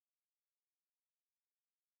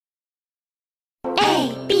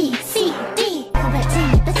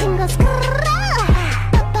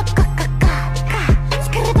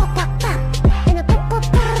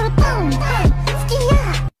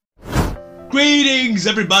Greetings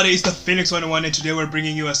everybody, it's the Phoenix 101 and today we're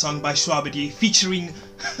bringing you a song by Shwabadi featuring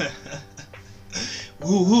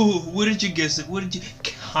what did you guess it? What did you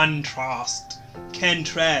Khantrast.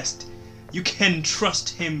 You can trust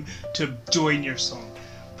him to join your song.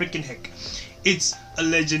 Freaking heck. It's a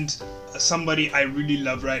legend, somebody I really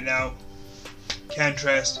love right now.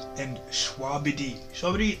 Khantrast and Shwabadi.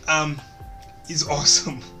 Shwabadi is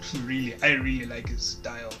awesome. Really, I really like his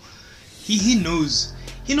style. He knows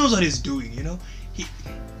what he's doing, you know.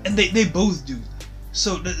 They both do.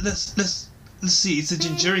 So let's see. It's a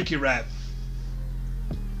Jinchuriki rap.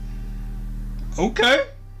 Okay.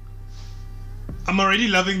 I'm already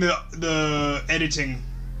loving the editing.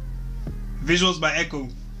 Visuals by Echo.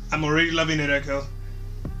 I'm already loving it, Echo.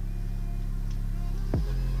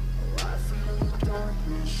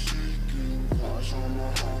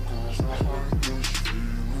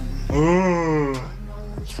 Oh.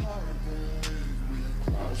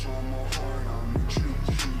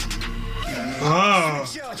 Oh.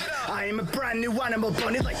 I am a brand new animal,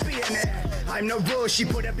 bunny like BNA. I'm no Roshi,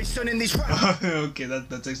 put every son in these rounds. Okay,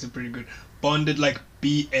 that's actually pretty good. Bonded like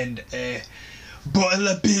B and A. Bonded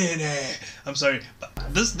like B and A. I'm sorry, but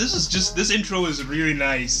this intro is really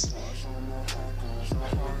nice.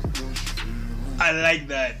 I like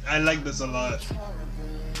that. I like this a lot.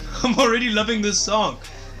 I'm already loving this song.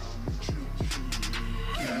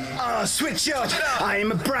 Switch out. I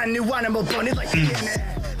am a brand new animal, bunny like BNA.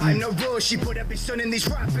 I'm no Roshi, put every son in these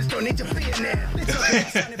rappers, don't need to be in there. It's all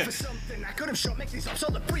for something. I could have shot, make these ups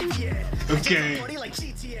all abbreviate. Okay. Body like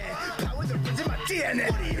GTA. Power that runs in my DNA.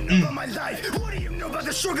 What do you know about my life? What do you know about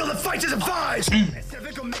the struggle that fights as a vibe? Let's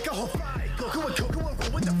never go make a whole fight. Goku and Goku will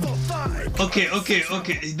roll with the full fight.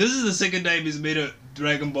 Okay. This is the second time he's made a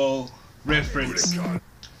Dragon Ball reference.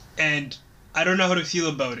 And I don't know how to feel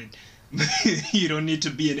about it. You don't need to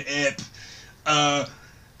be an ape.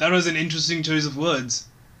 That was an interesting choice of words.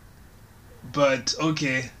 But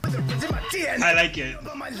okay, I like it.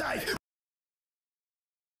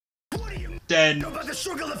 Then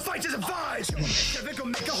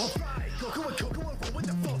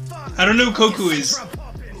I don't know who Koku is.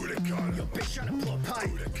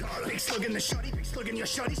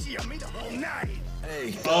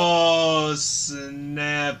 Oh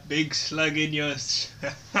snap! Big slug in your.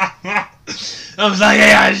 I'm like,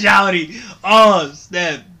 yeah, shouty. Oh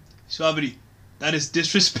snap! Shwabadi. That is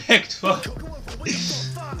disrespectful.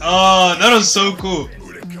 Oh, that was so cool.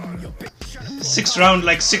 6 round,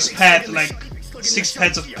 like 6 pads, like 6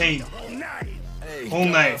 pads of pain. Whole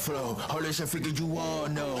night.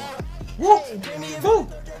 Woo! Woo!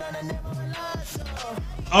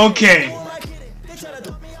 Okay.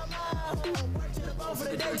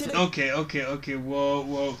 Okay.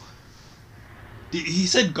 Whoa. He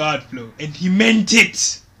said God flow, and he meant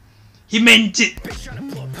it. He meant it.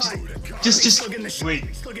 Just wait.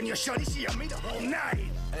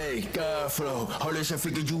 Hey, God flow. Holy, I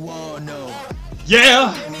figured you all know.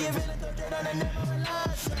 Yeah.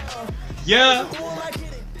 Yeah.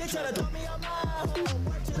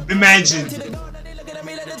 Imagine.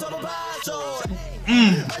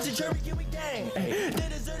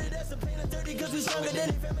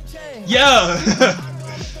 Yeah.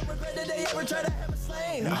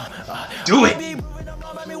 Do it.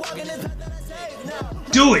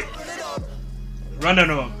 Do it. Run on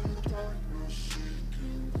him.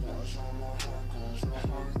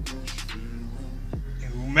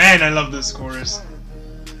 Man, I love this chorus.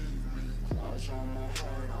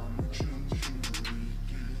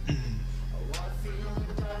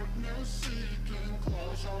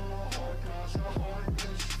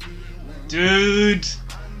 Dude,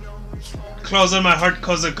 claws on my heart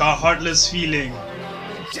cause a heartless feeling.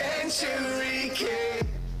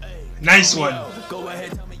 Nice one. Go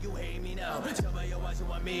ahead, tell me you hate me now. Tell me why you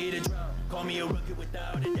want me to drown. Call me a rookie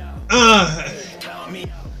without a doubt. Count me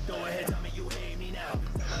out. Go ahead, tell me you hate me now.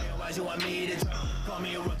 Tell me why you want me to drown. Call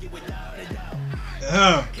me a rookie without a doubt.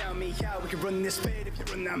 Count me out. We can run this fade if you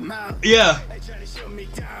run that mouth. Yeah. They try to show me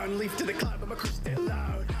down. Leave to the cloud, but my crystal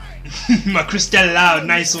loud. My crystal loud.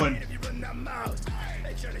 Nice one. If you run that mouth.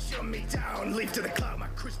 They try to show me down. Leave to the cloud, my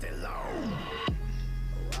crystal loud.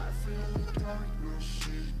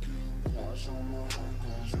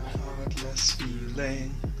 Heartless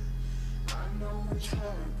feeling.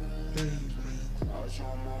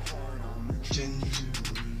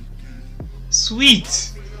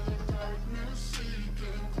 Sweet.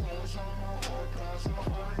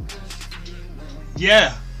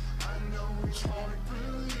 Yeah.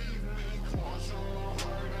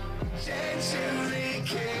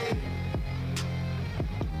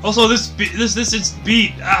 Also, this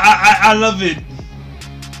beat, I love it.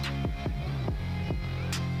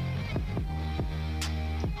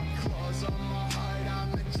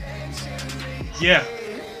 Yeah.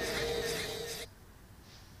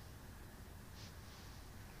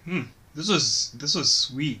 This was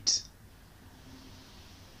sweet.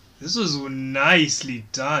 This was nicely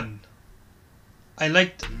done. I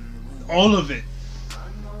liked all of it.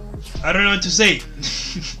 I don't know what to say.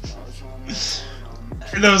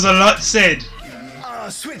 There was a lot said.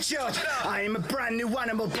 Switch out. I am a brand new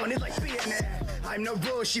animal, bunny like being there. I'm no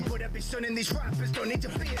Roshi, put every son in these rappers don't need to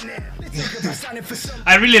be in there.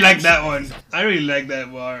 I really like that one. I really like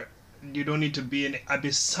that bar. You don't need to be an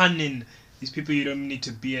Abyssinian. These people you don't need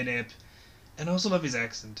to be an app. And I also love his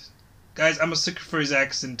accent. Guys, I'm a sucker for his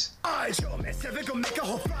accent. I totally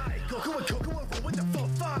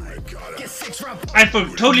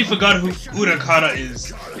forgot who Urakara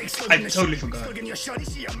is. I totally forgot.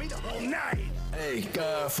 Hey,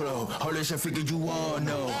 God flow, all this I figured you all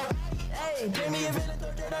know. Hey, give me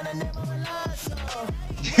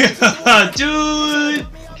a dude!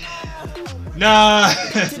 Nah!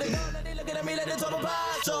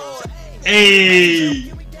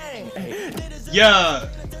 Hey! Yeah!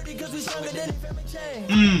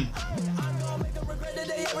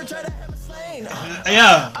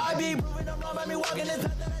 Yeah!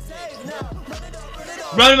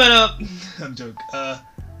 Run man up! I'm joking.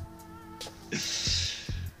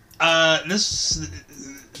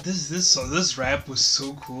 This rap was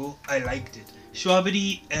so cool. I liked it.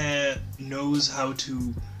 Shwabadi knows how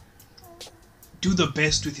to do the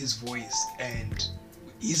best with his voice and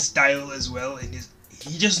his style as well, and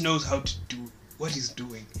he just knows how to do what he's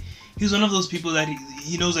doing. He's one of those people that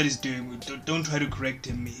he knows what he's doing. Don't try to correct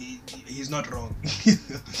him. He's not wrong.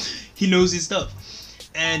 He knows his stuff.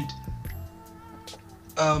 And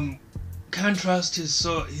Khantrast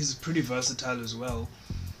he's pretty versatile as well.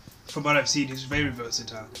 From what I've seen, he's very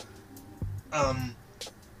versatile.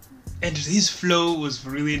 And his flow was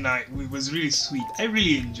really nice. It was really sweet. I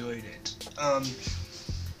really enjoyed it.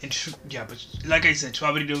 Yeah, but like I said,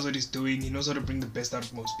 Shwabadi knows what he's doing. He knows how to bring the best out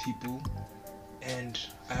of most people, and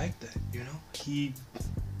I like that. You know,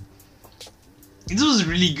 this was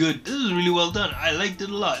really good. This was really well done. I liked it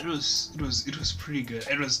a lot. It was pretty good.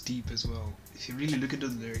 It was deep as well. If you really look into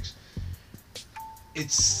the lyrics,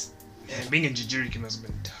 being in Jinchuriki must have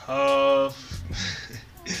been tough,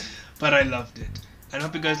 but I loved it. And I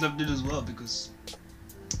hope you guys loved it as well, because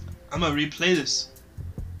I'm gonna replay this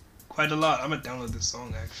quite a lot. I'm gonna download this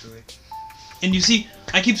song actually. And you see,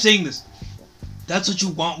 I keep saying this. That's what you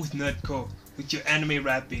want with nerdcore, with your anime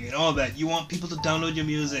rapping and all that. You want people to download your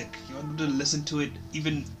music. You want them to listen to it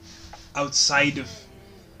even outside of,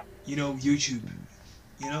 YouTube.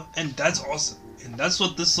 And that's awesome. And that's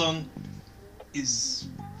what this song is.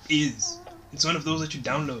 It's one of those that you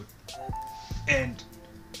download. And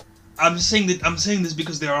I'm saying this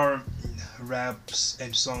because there are raps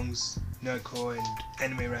and songs, nerdcore and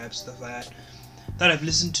anime rap, stuff like that I've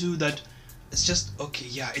listened to that it's just okay,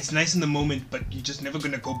 yeah, it's nice in the moment, but you're just never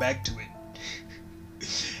gonna go back to it.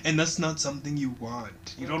 And that's not something you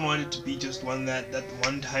want. You don't want it to be just that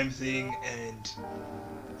one-time thing and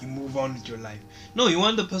you move on with your life. No, you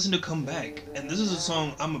want the person to come back. And this is a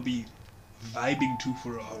song I'm gonna be vibing to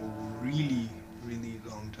for a really, really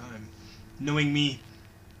long time, knowing me.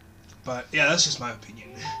 But yeah, that's just my opinion.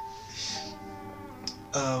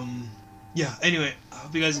 Yeah, anyway, I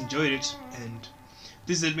hope you guys enjoyed it, and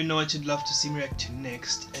please let me know what you'd love to see me react to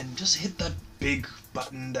next, and just hit that big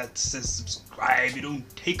button that says subscribe. It don't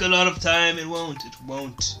take a lot of time. It really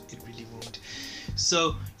won't.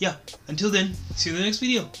 So yeah, until then, see you in the next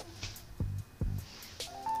video.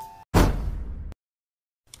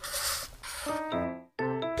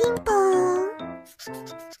 Ping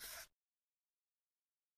pong.